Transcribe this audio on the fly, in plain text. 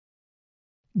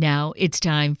Now it's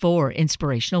time for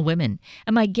Inspirational Women,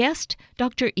 and my guest,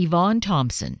 Dr. Evonne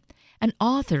Thompson, an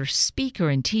author, speaker,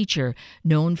 and teacher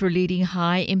known for leading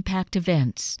high-impact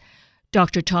events.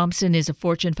 Dr. Thompson is a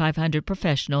Fortune 500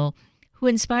 professional who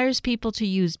inspires people to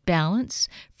use balance,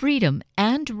 freedom,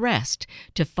 and rest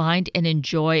to find and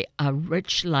enjoy a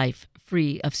rich life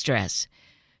free of stress.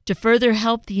 To further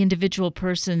help the individual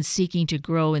person seeking to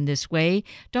grow in this way,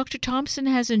 Dr. Thompson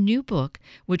has a new book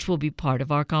which will be part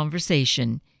of our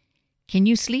conversation. Can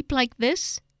you sleep like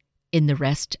this? In the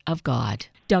Rest of God.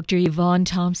 Dr. Evonne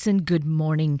Thompson, good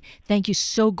morning. Thank you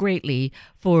so greatly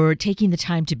for taking the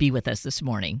time to be with us this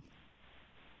morning.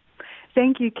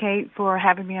 Thank you, Kate, for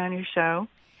having me on your show.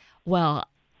 Well,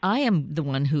 I am the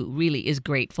one who really is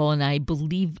grateful, and I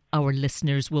believe our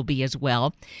listeners will be as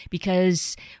well,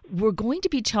 because we're going to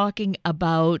be talking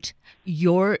about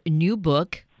your new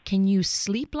book, Can You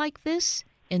Sleep Like This?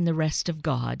 In the Rest of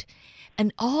God?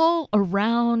 And all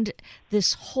around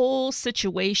this whole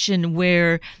situation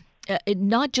where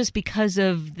not just because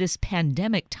of this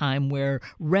pandemic time where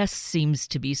rest seems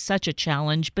to be such a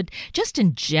challenge, but just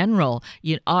in general,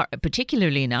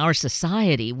 particularly in our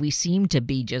society, we seem to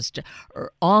be just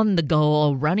on the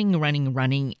go,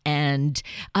 running, and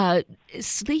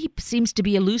sleep seems to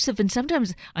be elusive. And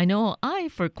sometimes I know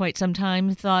for quite some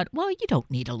time thought, well, you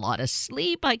don't need a lot of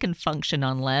sleep. I can function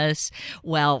on less.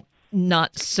 Well,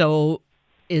 not so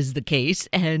is the case.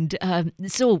 And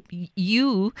so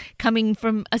you, coming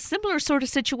from a similar sort of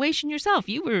situation yourself,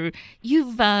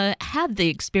 you've had the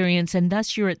experience, and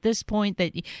thus you're at this point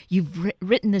that you've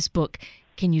written this book,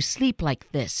 Can You Sleep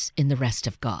Like This? In the Rest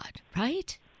of God,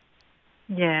 right?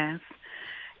 Yes.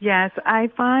 I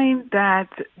find that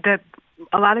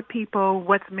a lot of people,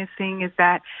 what's missing is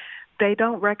that they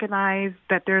don't recognize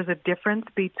that there's a difference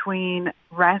between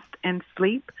rest and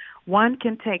sleep. One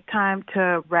can take time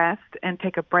to rest and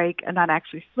take a break and not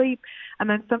actually sleep. And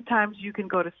then sometimes you can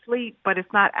go to sleep, but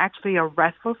it's not actually a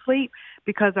restful sleep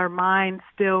because our minds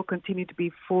still continue to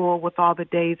be full with all the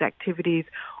day's activities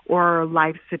or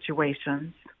life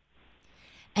situations.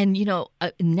 And,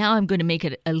 now I'm going to make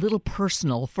it a little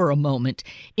personal for a moment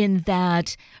in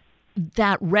that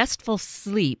restful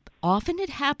sleep, often it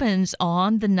happens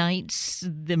on the nights,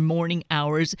 the morning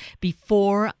hours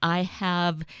before I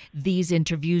have these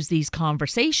interviews, these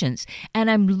conversations.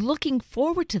 And I'm looking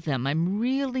forward to them. I'm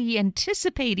really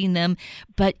anticipating them.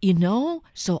 But,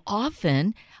 so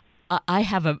often I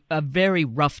have a very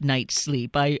rough night's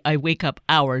sleep. I wake up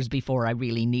hours before I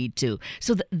really need to.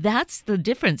 So that's the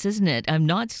difference, isn't it? I'm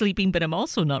not sleeping, but I'm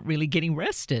also not really getting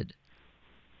rested.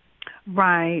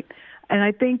 Right. And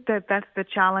I think that that's the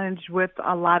challenge with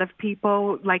a lot of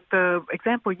people. Like the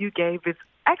example you gave is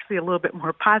actually a little bit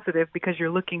more positive because you're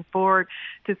looking forward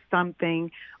to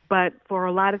something. But for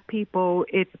a lot of people,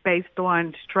 it's based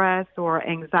on stress or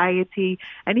anxiety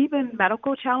and even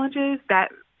medical challenges that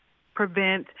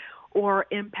prevent or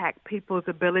impact people's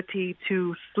ability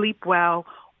to sleep well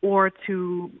or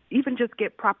to even just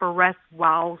get proper rest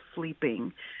while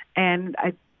sleeping. And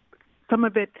some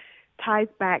of it ties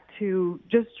back to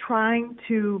just trying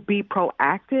to be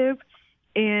proactive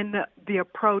in the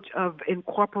approach of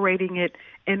incorporating it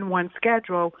in one's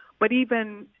schedule, but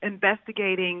even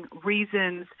investigating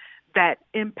reasons that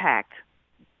impact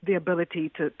the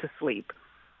ability to sleep.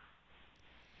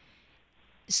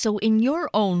 So in your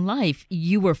own life,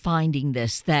 you were finding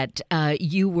this, that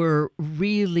you were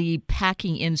really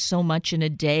packing in so much in a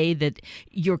day that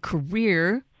your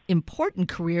important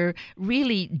career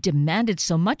really demanded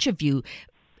so much of you.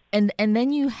 And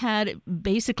then you had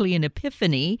basically an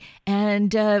epiphany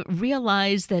and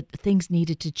realized that things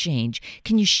needed to change.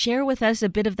 Can you share with us a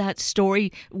bit of that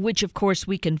story, which of course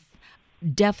we can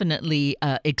definitely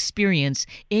experience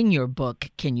in your book,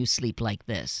 Can You Sleep Like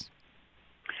This?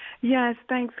 Yes,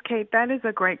 thanks, Kate. That is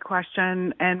a great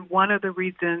question. And one of the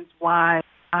reasons why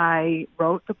I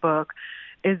wrote the book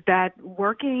is that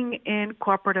working in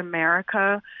corporate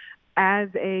America as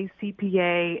a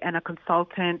CPA and a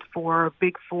consultant for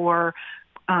Big Four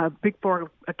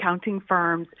accounting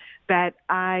firms, that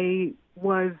I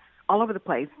was all over the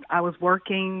place. I was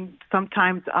working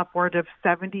sometimes upward of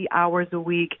 70 hours a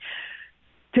week,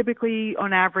 typically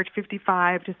on average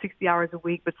 55 to 60 hours a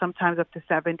week, but sometimes up to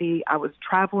 70. I was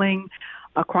traveling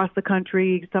across the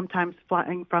country, sometimes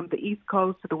flying from the East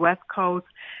Coast to the West Coast,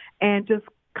 and just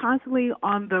constantly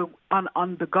on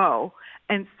the go.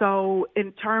 And so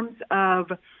in terms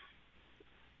of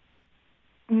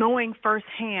knowing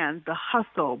firsthand the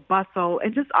hustle, bustle,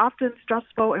 and just often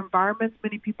stressful environments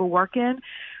many people work in,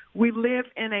 we live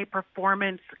in a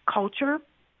performance culture.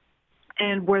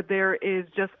 and where there is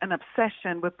just an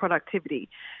obsession with productivity.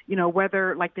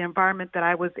 Whether like the environment that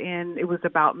I was in, it was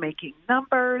about making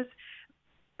numbers,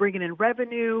 bringing in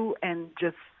revenue, and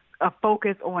just a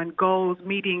focus on goals,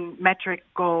 meeting metric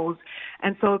goals.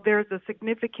 And so there's a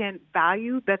significant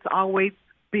value that's always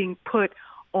being put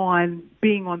on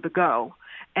being on the go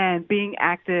and being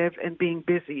active and being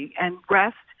busy. And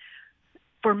rest,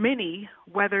 for many,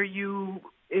 whether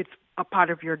it's a part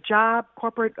of your job,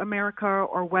 corporate America,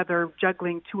 or whether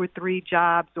juggling 2 or 3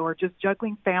 jobs or just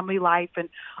juggling family life and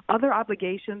other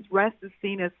obligations, rest is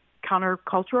seen as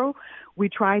countercultural. We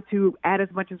try to add as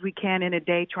much as we can in a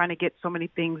day, trying to get so many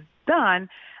things done.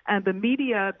 And the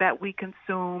media that we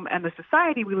consume and the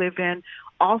society we live in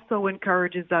also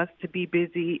encourages us to be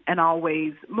busy and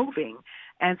always moving.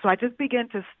 And so I just began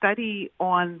to study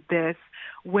on this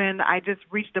when I just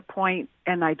reached a point,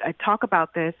 and I talk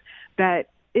about this, that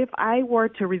if I were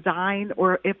to resign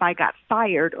or if I got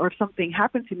fired or if something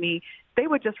happened to me, they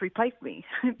would just replace me.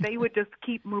 They would just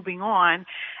keep moving on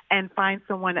and find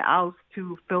someone else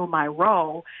to fill my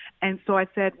role. And so I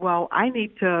said, well, I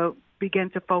need to begin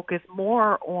to focus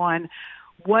more on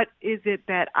what is it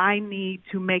that I need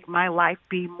to make my life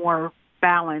be more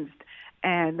balanced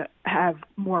and have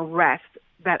more rest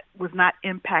that was not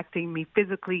impacting me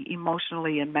physically,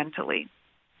 emotionally, and mentally.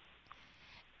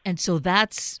 And so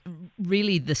that's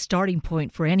really the starting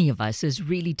point for any of us, is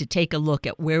really to take a look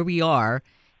at where we are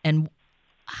and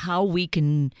how we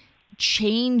can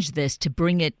change this to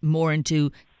bring it more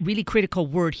into really critical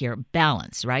word here,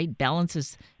 balance, right? Balance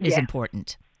is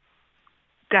important.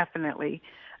 Definitely.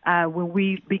 When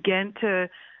we begin to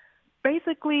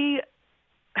basically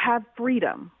have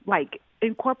freedom, like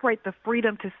incorporate the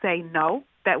freedom to say no,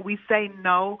 that we say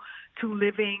no to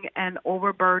living an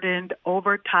overburdened,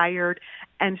 overtired,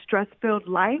 and stress-filled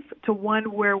life to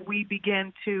one where we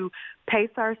begin to pace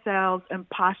ourselves and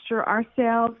posture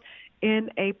ourselves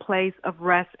in a place of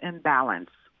rest and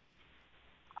balance.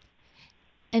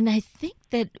 And I think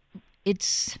that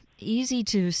it's easy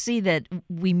to see that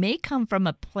we may come from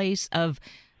a place of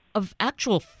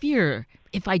actual fear.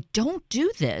 If I don't do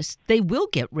this, they will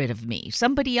get rid of me.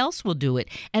 Somebody else will do it.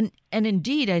 And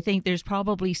indeed, I think there's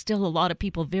probably still a lot of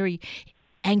people very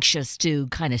anxious to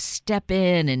kind of step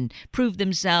in and prove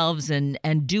themselves and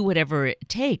do whatever it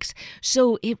takes.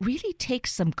 So it really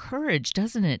takes some courage,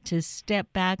 doesn't it, to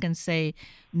step back and say,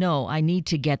 no, I need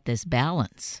to get this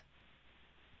balance.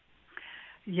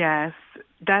 Yes,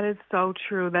 that is so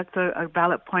true. That's a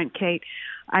valid point, Kate.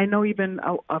 I know even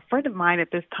a friend of mine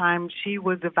at this time, she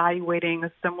was evaluating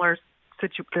a similar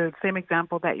the same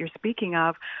example that you're speaking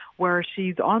of, where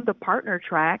she's on the partner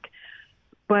track,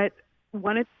 but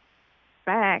wanted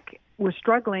back, was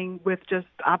struggling with just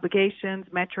obligations,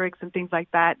 metrics, and things like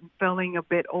that, and feeling a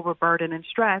bit overburdened and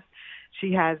stressed.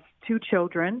 She has 2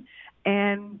 children,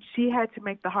 and she had to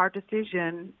make the hard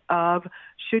decision of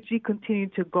should she continue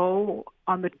to go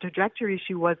on the trajectory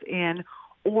she was in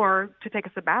or to take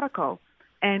a sabbatical.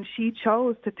 And she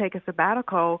chose to take a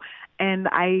sabbatical, and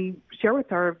I share with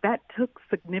her that took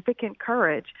significant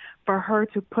courage for her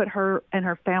to put her and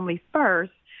her family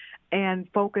first and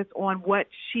focus on what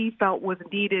she felt was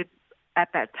needed at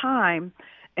that time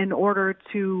in order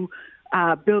to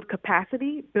build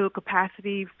capacity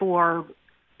for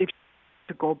if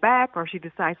to go back or she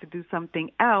decides to do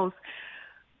something else,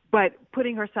 but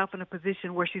putting herself in a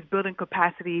position where she's building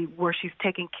capacity, where she's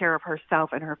taking care of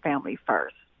herself and her family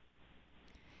first.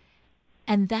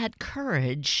 And that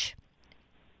courage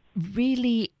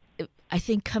really, I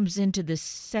think, comes into the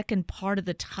second part of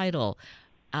the title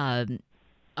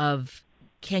of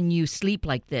Can You Sleep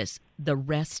Like This? The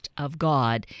Rest of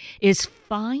God, is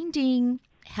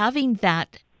having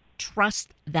that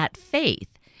trust, that faith,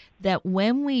 that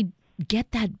when we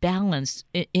get that balance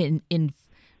in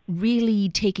really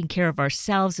taking care of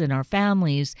ourselves and our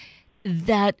families,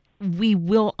 that we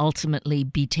will ultimately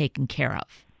be taken care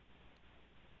of.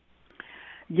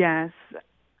 Yes.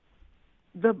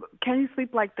 The Can You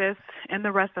Sleep Like This and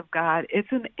the Rest of God,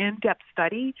 it's an in-depth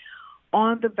study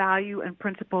on the value and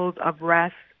principles of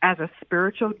rest as a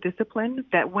spiritual discipline,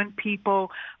 that when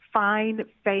people find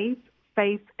faith,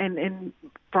 and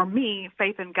for me,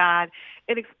 faith in God,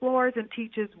 it explores and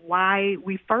teaches why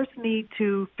we first need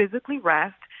to physically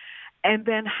rest, and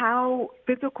then how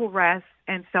physical rest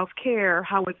and self-care,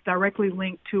 how it's directly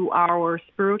linked to our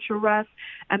spiritual rest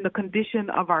and the condition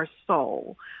of our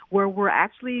soul, where we're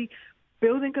actually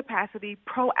building capacity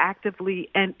proactively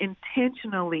and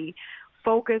intentionally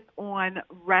focused on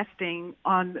resting,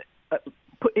 on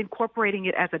incorporating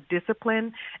it as a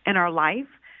discipline in our life,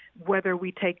 whether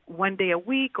we take one day a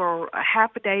week or a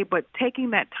half a day, but taking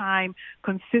that time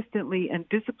consistently and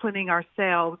disciplining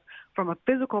ourselves from a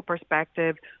physical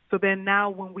perspective. So then now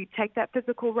when we take that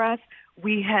physical rest,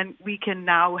 we can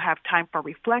now have time for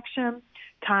reflection,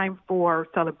 time for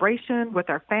celebration with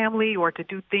our family or to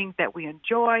do things that we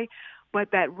enjoy.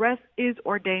 But that rest is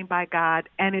ordained by God,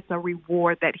 and it's a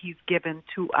reward that He's given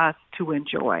to us to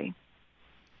enjoy.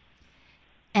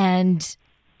 And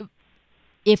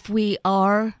if we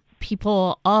are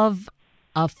people of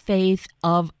a faith,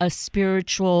 of a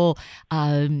spiritual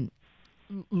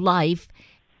life,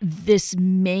 this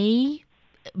may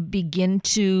begin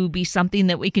to be something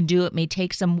that we can do. It may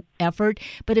take some effort.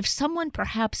 But if someone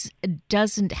perhaps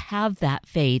doesn't have that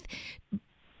faith,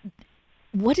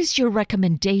 what is your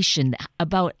recommendation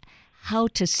about how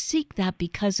to seek that,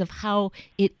 because of how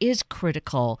it is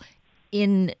critical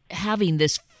in having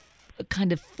this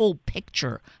kind of full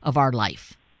picture of our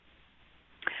life?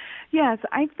 Yes,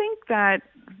 I think that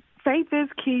faith is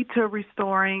key to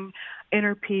restoring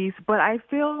inner peace, but I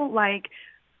feel like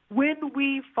when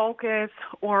we focus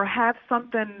or have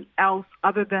something else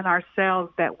other than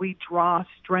ourselves that we draw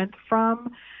strength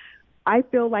from, I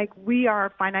feel like we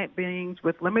are finite beings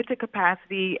with limited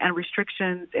capacity and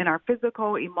restrictions in our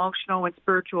physical, emotional, and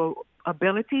spiritual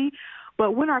ability.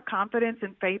 But when our confidence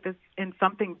and faith is in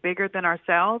something bigger than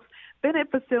ourselves, then it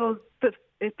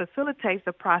facilitates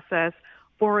the process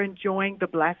for enjoying the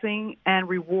blessing and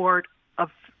reward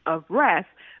of rest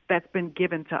that's been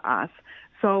given to us.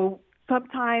 So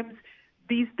sometimes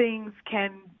these things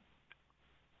can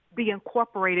be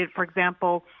incorporated. For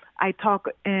example, I talk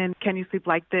in Can You Sleep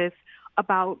Like This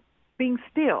about being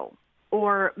still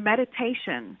or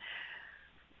meditation,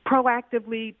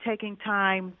 proactively taking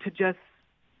time to just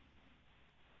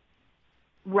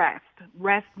rest.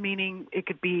 Rest meaning it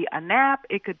could be a nap,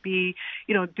 it could be,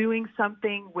 doing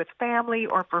something with family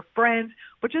or for friends,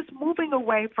 but just moving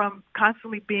away from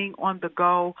constantly being on the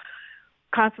go,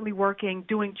 constantly working,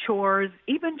 doing chores,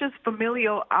 even just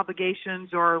familial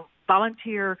obligations or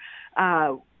volunteer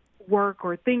work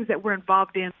or things that we're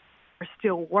involved in are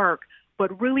still work,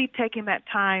 but really taking that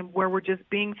time where we're just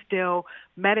being still,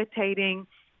 meditating,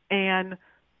 and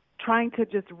trying to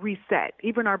just reset.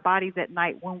 Even our bodies at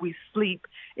night when we sleep,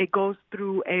 it goes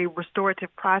through a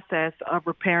restorative process of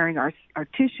repairing our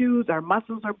tissues, our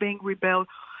muscles are being rebuilt.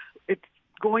 It's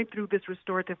going through this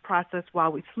restorative process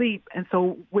while we sleep. And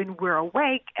so when we're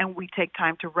awake and we take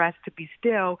time to rest, to be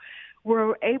still,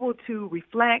 we're able to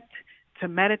reflect, to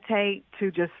meditate, to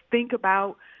just think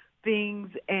about things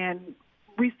and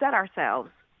reset ourselves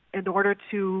in order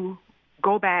to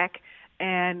go back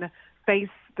and face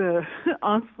the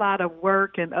onslaught of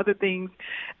work and other things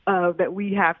that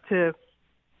we have to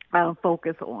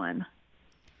focus on.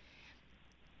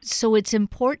 So it's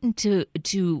important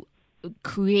to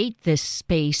create this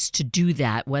space to do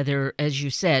that, whether, as you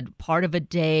said, part of a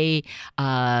day,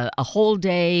 a whole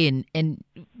day, and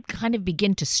kind of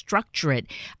begin to structure it.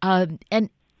 And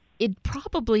it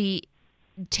probably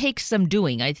takes some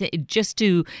doing, I think, just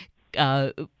to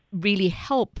really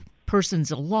help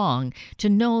persons along to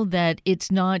know that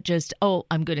it's not just,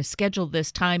 I'm going to schedule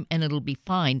this time and it'll be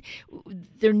fine.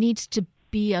 There needs to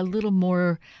be a little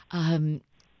more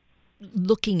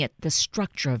looking at the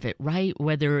structure of it, right?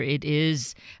 Whether it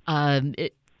is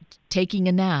taking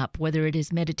a nap, whether it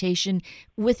is meditation.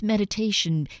 With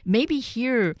meditation, maybe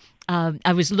here,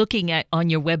 I was looking at on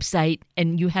your website,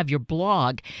 and you have your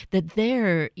blog, that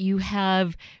there you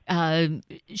have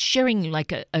sharing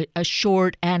like a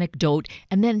short anecdote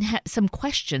and then some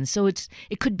questions. So it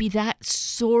could be that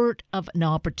sort of an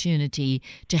opportunity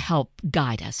to help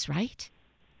guide us, right?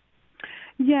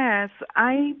 Yes,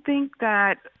 I think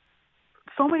that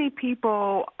so many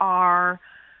people are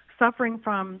suffering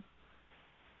from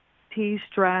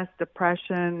stress,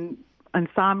 depression,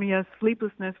 insomnia,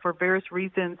 sleeplessness for various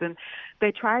reasons, and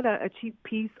they try to achieve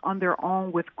peace on their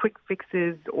own with quick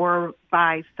fixes or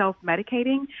by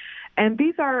self-medicating. And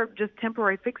these are just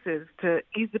temporary fixes to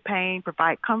ease the pain,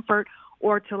 provide comfort,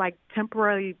 or to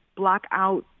temporarily block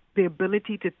out the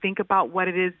ability to think about what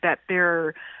it is that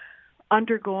they're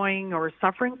undergoing or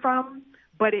suffering from.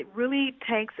 But it really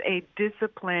takes a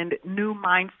disciplined new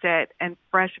mindset and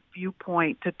fresh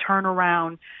viewpoint to turn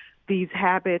around these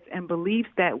habits and beliefs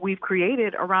that we've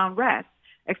created around rest,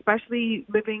 especially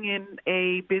living in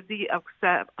a busy,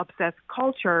 obsessed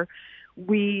culture.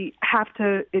 We have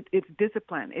to, it's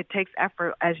discipline. It takes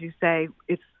effort, as you say.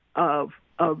 It's of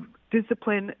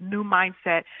discipline, new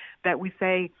mindset that we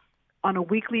say on a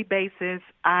weekly basis,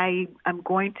 I am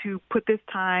going to put this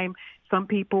time. Some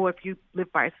people, if you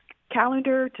live by a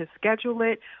calendar, to schedule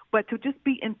it, but to just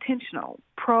be intentional,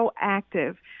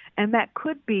 proactive. And that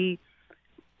could be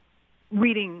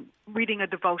reading a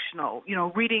devotional,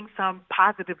 reading some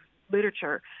positive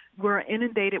literature. We're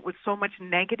inundated with so much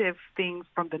negative things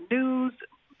from the news,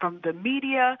 from the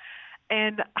media,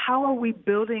 and how are we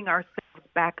building ourselves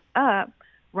back up,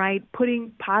 right?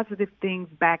 Putting positive things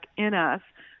back in us,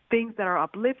 things that are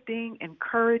uplifting,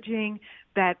 encouraging,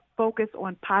 that focus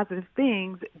on positive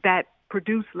things that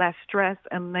produce less stress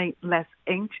and less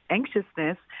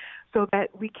anxiousness, so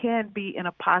that we can be in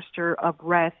a posture of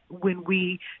rest when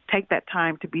we take that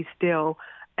time to be still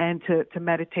and to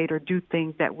meditate or do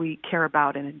things that we care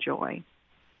about and enjoy.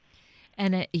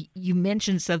 And you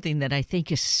mentioned something that I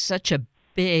think is such a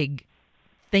big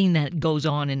thing that goes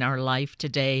on in our life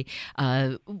today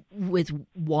with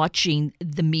watching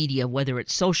the media, whether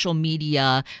it's social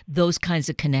media, those kinds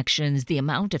of connections, the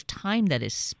amount of time that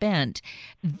is spent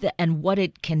and what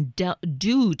it can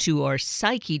do to our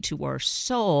psyche, to our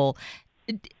soul.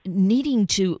 Needing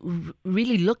to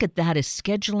really look at that as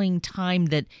scheduling time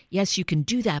that, yes, you can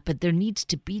do that, but there needs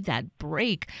to be that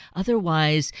break.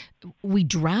 Otherwise, we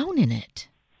drown in it.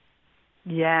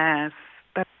 Yes,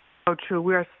 that's so true.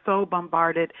 We are so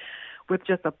bombarded with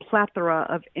just a plethora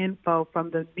of info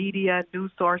from the media,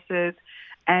 news sources,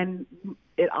 and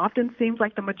it often seems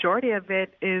like the majority of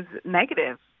it is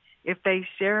negative. If they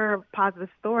share a positive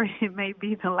story, it may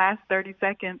be the last 30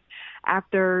 seconds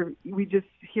after we just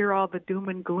hear all the doom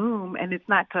and gloom. And it's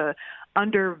not to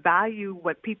undervalue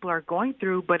what people are going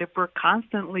through, but if we're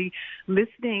constantly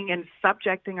listening and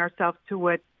subjecting ourselves to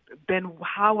it, then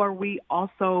how are we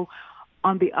also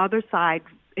on the other side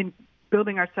in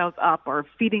building ourselves up or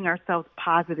feeding ourselves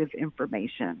positive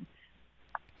information?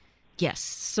 Yes.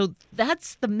 So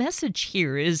that's the message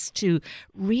here, is to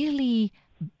really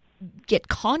get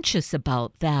conscious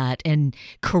about that and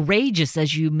courageous,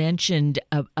 as you mentioned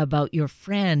about your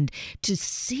friend, to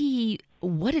see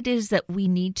what it is that we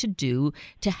need to do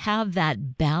to have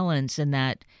that balance and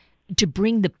that to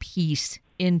bring the peace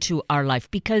into our life,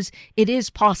 because it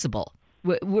is possible.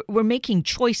 We're making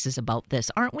choices about this,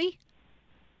 aren't we?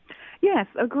 Yes,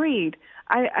 agreed.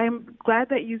 I'm glad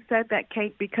that you said that,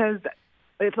 Kate, because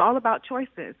it's all about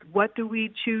choices. What do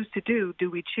we choose to do?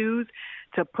 Do we choose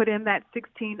to put in that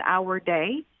 16-hour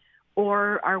day,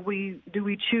 or do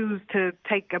we choose to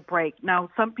take a break? Now,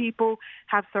 some people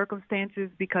have circumstances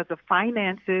because of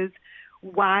finances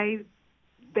why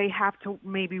they have to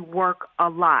maybe work a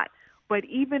lot. But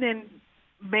even in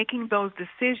making those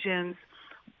decisions,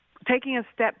 taking a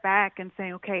step back and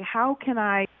saying, okay, how can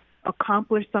I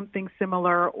accomplish something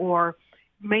similar? Or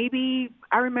maybe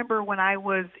I remember when I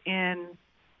was in,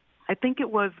 I think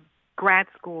it was grad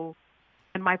school,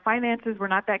 and my finances were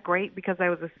not that great because I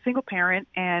was a single parent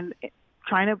and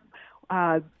trying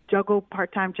to juggle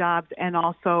part-time jobs and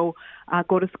also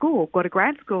go to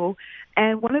grad school.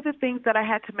 And one of the things that I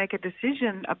had to make a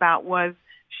decision about was,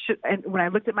 and when I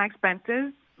looked at my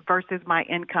expenses versus my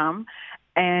income,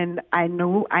 and I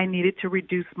knew I needed to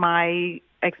reduce my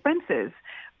expenses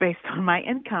based on my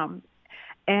income.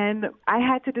 And I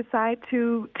had to decide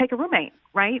to take a roommate,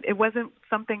 right? It wasn't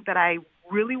something that I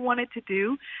really wanted to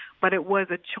do, but it was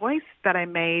a choice that I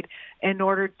made in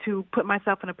order to put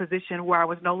myself in a position where I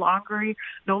was no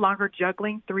longer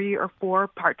juggling 3 or 4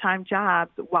 part-time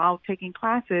jobs while taking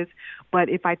classes. But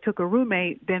if I took a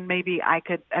roommate, then maybe I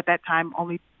could at that time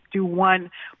only do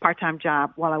 1 part-time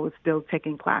job while I was still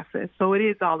taking classes. So it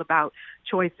is all about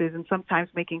choices and sometimes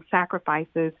making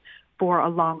sacrifices for a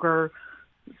longer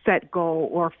set goal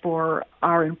or for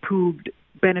our improved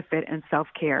benefit and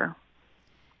self-care.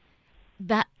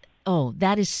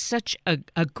 That is such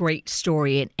a great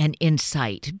story and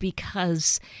insight,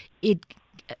 because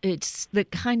it's the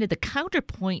kind of the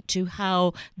counterpoint to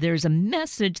how there's a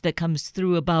message that comes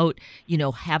through about,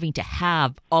 having to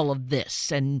have all of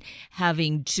this and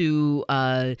having to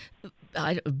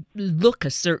look a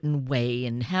certain way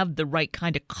and have the right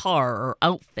kind of car or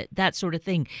outfit, that sort of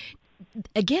thing.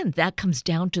 Again, that comes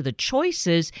down to the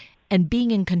choices and being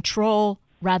in control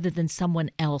rather than someone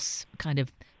else kind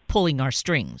of pulling our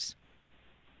strings.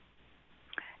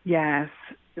 Yes,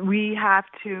 we have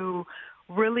to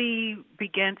really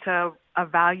begin to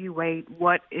evaluate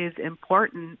what is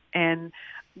important, and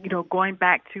going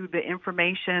back to the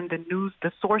information, the news,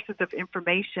 the sources of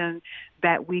information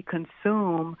that we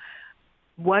consume,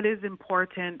 what is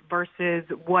important versus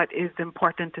what is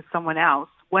important to someone else,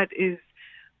 what is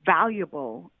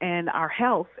valuable, and our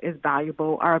health is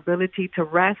valuable, our ability to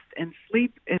rest and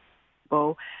sleep is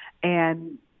valuable,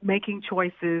 and making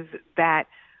choices that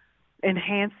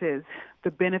enhances the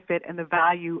benefit and the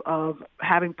value of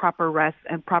having proper rest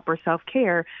and proper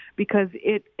self-care, because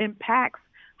it impacts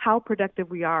how productive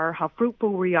we are, how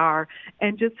fruitful we are,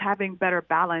 and just having better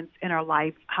balance in our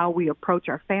life, how we approach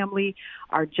our family,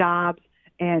 our jobs,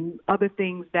 and other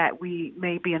things that we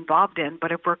may be involved in.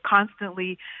 But if we're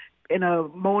constantly in a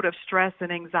mode of stress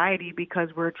and anxiety because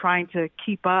we're trying to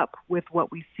keep up with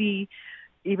what we see,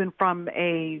 even from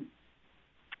a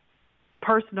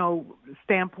personal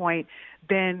standpoint,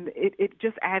 then it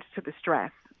just adds to the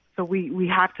stress. So we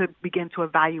have to begin to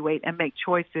evaluate and make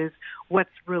choices what's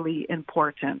really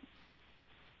important.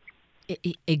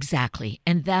 Exactly.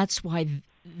 And that's why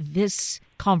this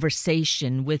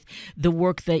conversation with the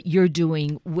work that you're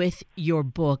doing with your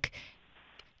book,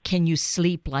 Can You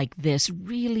Sleep Like This,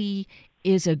 really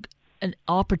is an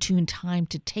opportune time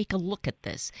to take a look at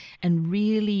this and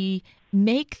really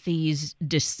make these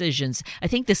decisions. I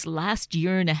think this last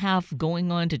year and a half, going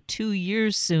on to 2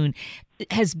 years soon,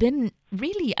 has been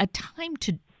really a time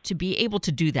to be able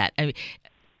to do that. I mean,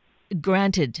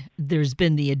 granted, there's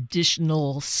been the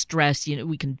additional stress.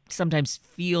 We can sometimes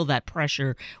feel that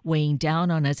pressure weighing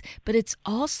down on us, but it's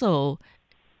also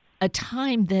a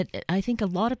time that I think a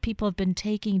lot of people have been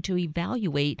taking to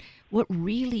evaluate what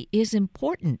really is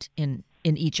important in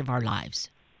each of our lives.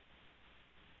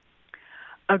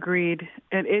 Agreed.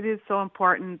 And it is so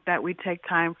important that we take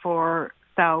time for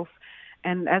self.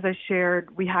 And as I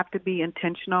shared, we have to be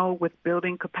intentional with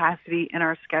building capacity in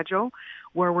our schedule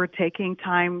where we're taking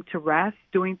time to rest,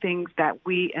 doing things that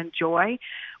we enjoy,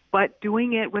 but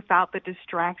doing it without the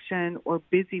distraction or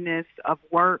busyness of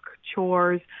work,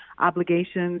 chores,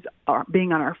 obligations, or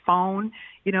being on our phone.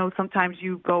 Sometimes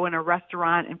you go in a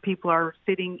restaurant and people are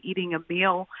sitting eating a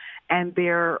meal and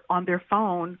they're on their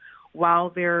phone while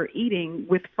they're eating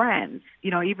with friends,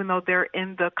 even though they're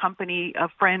in the company of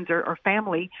friends or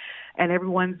family and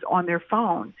everyone's on their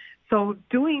phone. So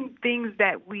doing things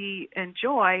that we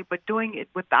enjoy, but doing it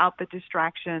without the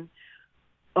distraction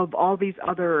of all these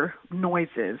other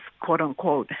noises, quote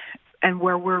unquote, and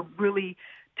where we're really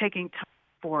taking time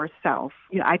for self.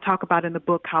 I talk about in the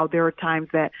book how there are times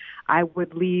that I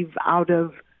would leave out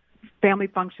of family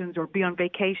functions or be on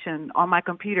vacation on my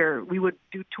computer. We would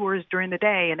do tours during the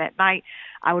day, and at night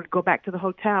I would go back to the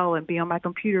hotel and be on my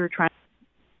computer trying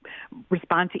to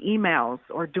respond to emails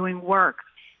or doing work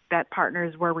that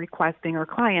partners were requesting or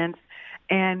clients.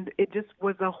 And it just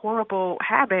was a horrible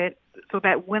habit, so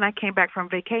that when I came back from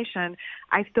vacation,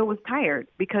 I still was tired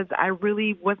because I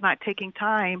really was not taking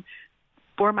time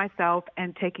for myself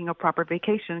and taking a proper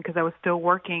vacation because I was still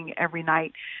working every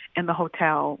night in the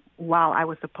hotel while I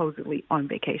was supposedly on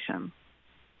vacation.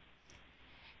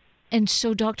 And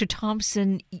so, Dr.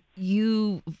 Thompson,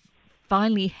 you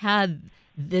finally had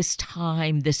this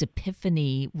time, this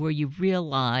epiphany where you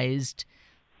realized,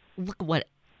 look what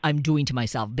I'm doing to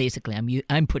myself. Basically,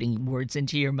 I'm putting words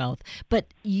into your mouth. But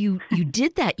you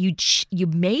did that. You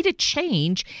made a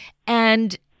change,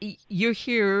 and you're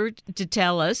here to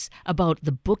tell us about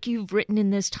the book you've written in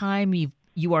this time.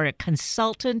 You are a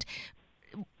consultant.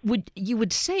 You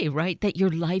would say, right, that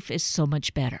your life is so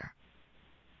much better?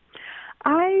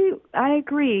 I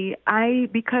agree.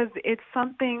 Because it's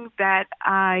something that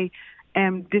I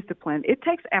am disciplined. It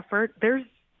takes effort. There's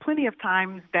plenty of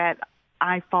times that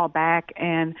I fall back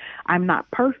and I'm not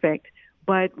perfect,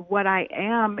 but what I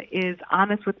am is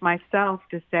honest with myself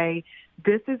to say,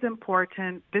 this is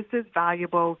important, this is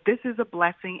valuable, this is a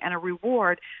blessing and a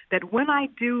reward, that when I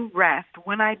do rest,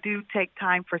 when I do take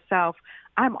time for self,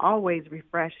 I'm always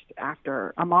refreshed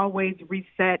after. I'm always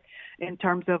reset in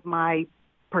terms of my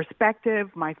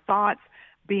perspective, my thoughts,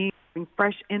 being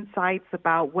fresh insights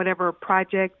about whatever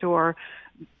project or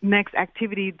next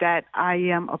activity that I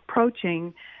am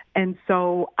approaching. And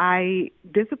so I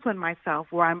discipline myself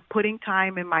where I'm putting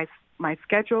time in my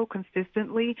schedule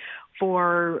consistently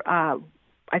for,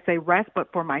 I say rest,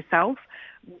 but for myself,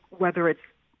 whether it's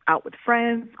out with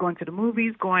friends, going to the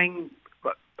movies, going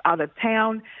out of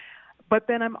town. But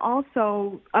then I'm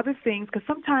also other things, because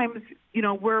sometimes,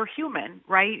 we're human,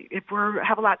 right? If we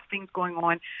have a lot of things going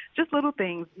on, just little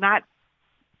things, not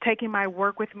taking my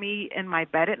work with me in my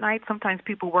bed at night. Sometimes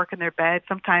people work in their bed.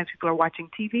 Sometimes people are watching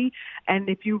TV. And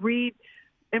if you read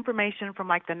information from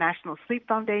like the National Sleep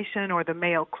Foundation or the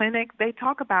Mayo Clinic, they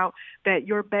talk about that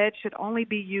your bed should only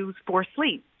be used for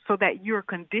sleep, so that you're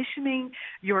conditioning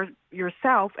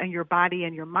yourself and your body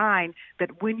and your mind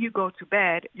that when you go to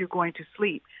bed, you're going to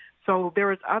sleep. So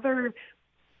there is other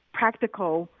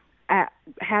practical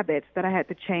habits that I had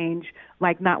to change,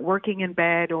 like not working in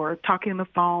bed or talking on the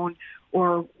phone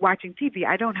or watching TV.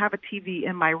 I don't have a TV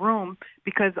in my room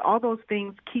because all those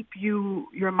things keep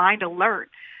your mind alert.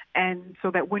 And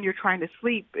so that when you're trying to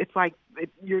sleep, it's like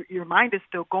your mind is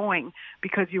still going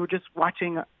because you were just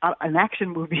watching an action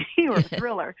movie or a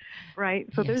thriller, right?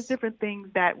 So There's different things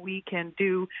that we can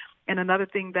do. And another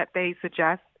thing that they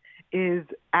suggest is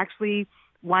actually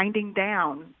winding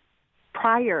down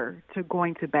prior to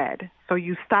going to bed. So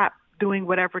you stop doing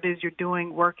whatever it is you're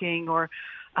doing, working or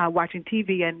watching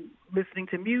TV and listening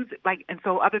to music. And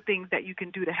so other things that you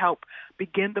can do to help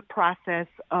begin the process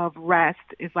of rest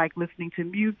is like listening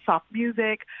to soft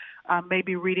music,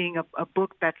 maybe reading a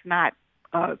book that's not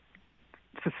a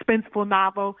suspenseful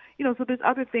novel. So there's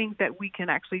other things that we can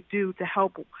actually do to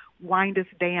help wind us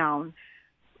down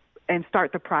and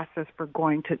start the process for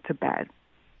going to bed.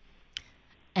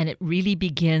 And it really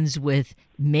begins with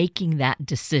making that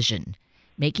decision,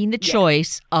 making the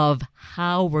choice of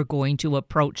how we're going to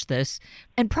approach this,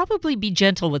 and probably be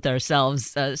gentle with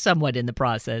ourselves somewhat in the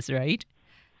process, right?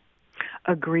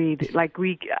 Agreed.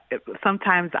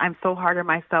 Sometimes I'm so hard on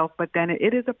myself, but then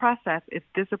it is a process. It's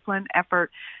discipline,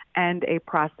 effort, and a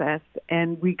process.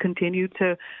 And we continue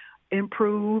to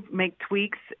improve, make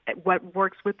tweaks, what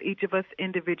works with each of us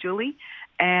individually,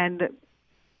 and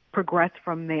progress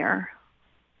from there.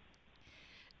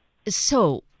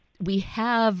 So we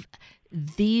have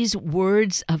these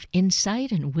words of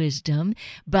insight and wisdom,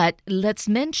 but let's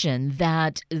mention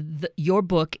that your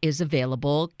book is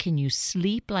available, Can You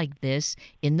Sleep Like This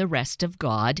in the Rest of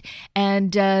God?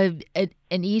 And an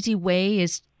easy way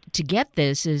is to get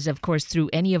this is, of course, through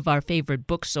any of our favorite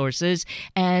book sources.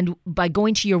 And by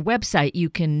going to your website,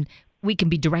 we can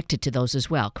be directed to those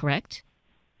as well, correct?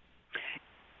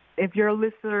 If your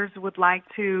listeners would like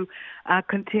to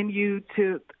continue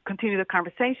the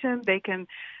conversation, they can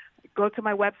go to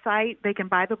my website. They can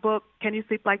buy the book, Can You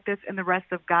Sleep Like This in the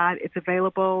Rest of God? It's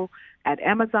available at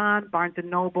Amazon, Barnes &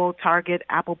 Noble, Target,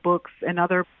 Apple Books, and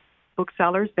other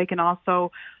booksellers. They can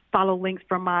also follow links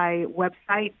from my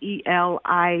website,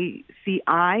 elici.org.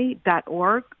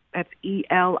 That's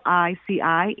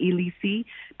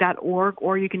elici.org.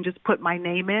 Or you can just put my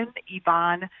name in,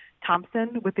 Evonne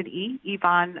Thompson with an E,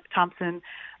 Evonne Thompson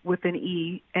with an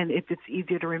E, and if it's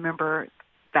easier to remember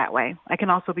that way. I can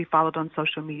also be followed on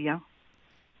social media.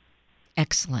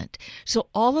 Excellent. So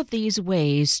all of these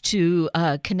ways to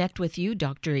connect with you,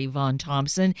 Dr. Evonne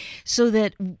Thompson, so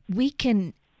that we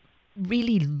can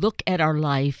really look at our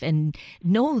life and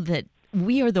know that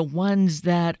we are the ones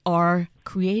that are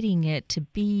creating it to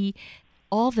be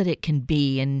all that it can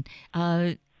be.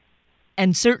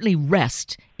 And certainly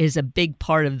rest is a big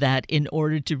part of that in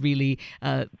order to really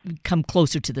come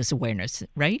closer to this awareness,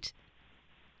 right?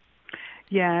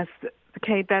 Yes,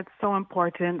 Kate, that's so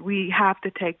important. We have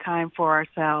to take time for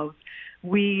ourselves.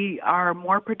 We are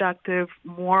more productive,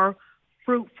 more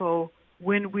fruitful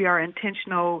when we are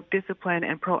intentional, disciplined,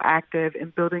 and proactive in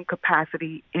building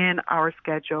capacity in our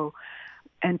schedule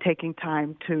and taking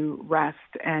time to rest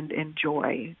and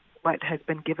enjoy what has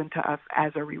been given to us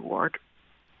as a reward.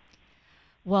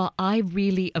 Well, I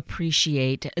really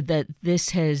appreciate that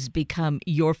this has become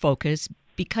your focus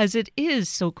because it is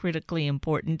so critically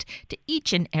important to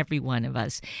each and every one of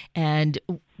us. And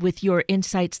with your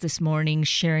insights this morning,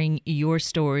 sharing your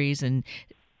stories and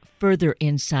further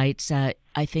insights, I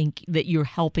think that you're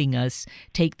helping us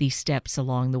take these steps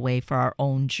along the way for our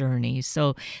own journeys.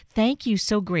 So thank you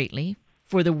so greatly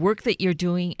for the work that you're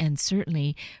doing and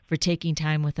certainly for taking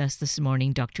time with us this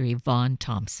morning, Dr. Evonne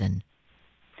Thompson.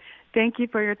 Thank you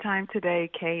for your time today,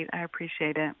 Kate. I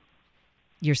appreciate it.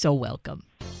 You're so welcome.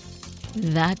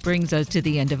 That brings us to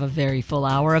the end of a very full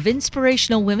hour of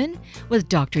Inspirational Women with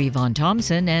Dr. Evonne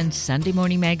Thompson and Sunday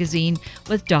Morning Magazine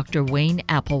with Dr. Wayne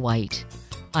Applewhite.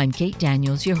 I'm Kate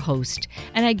Daniels, your host,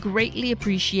 and I greatly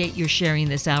appreciate your sharing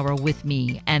this hour with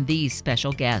me and these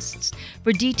special guests.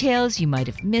 For details you might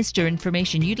have missed or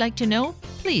information you'd like to know,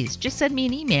 please just send me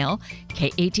an email,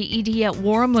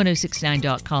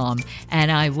 kated@warm1069.com, and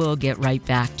I will get right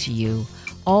back to you.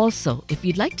 Also, if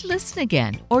you'd like to listen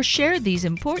again or share these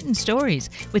important stories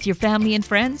with your family and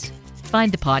friends,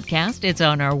 find the podcast. It's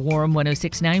on our Warm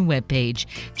 1069 webpage.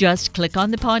 Just click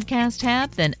on the podcast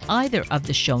tab, then either of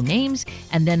the show names,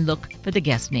 and then look for the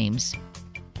guest names.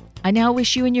 I now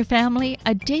wish you and your family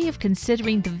a day of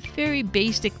considering the very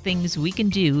basic things we can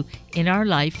do in our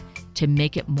life to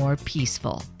make it more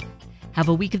peaceful. Have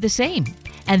a week of the same.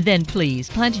 And then please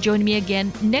plan to join me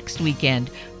again next weekend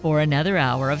for another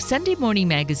hour of Sunday Morning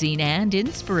Magazine and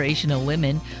Inspirational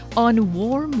Women on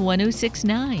Warm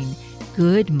 1069.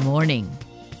 Good morning.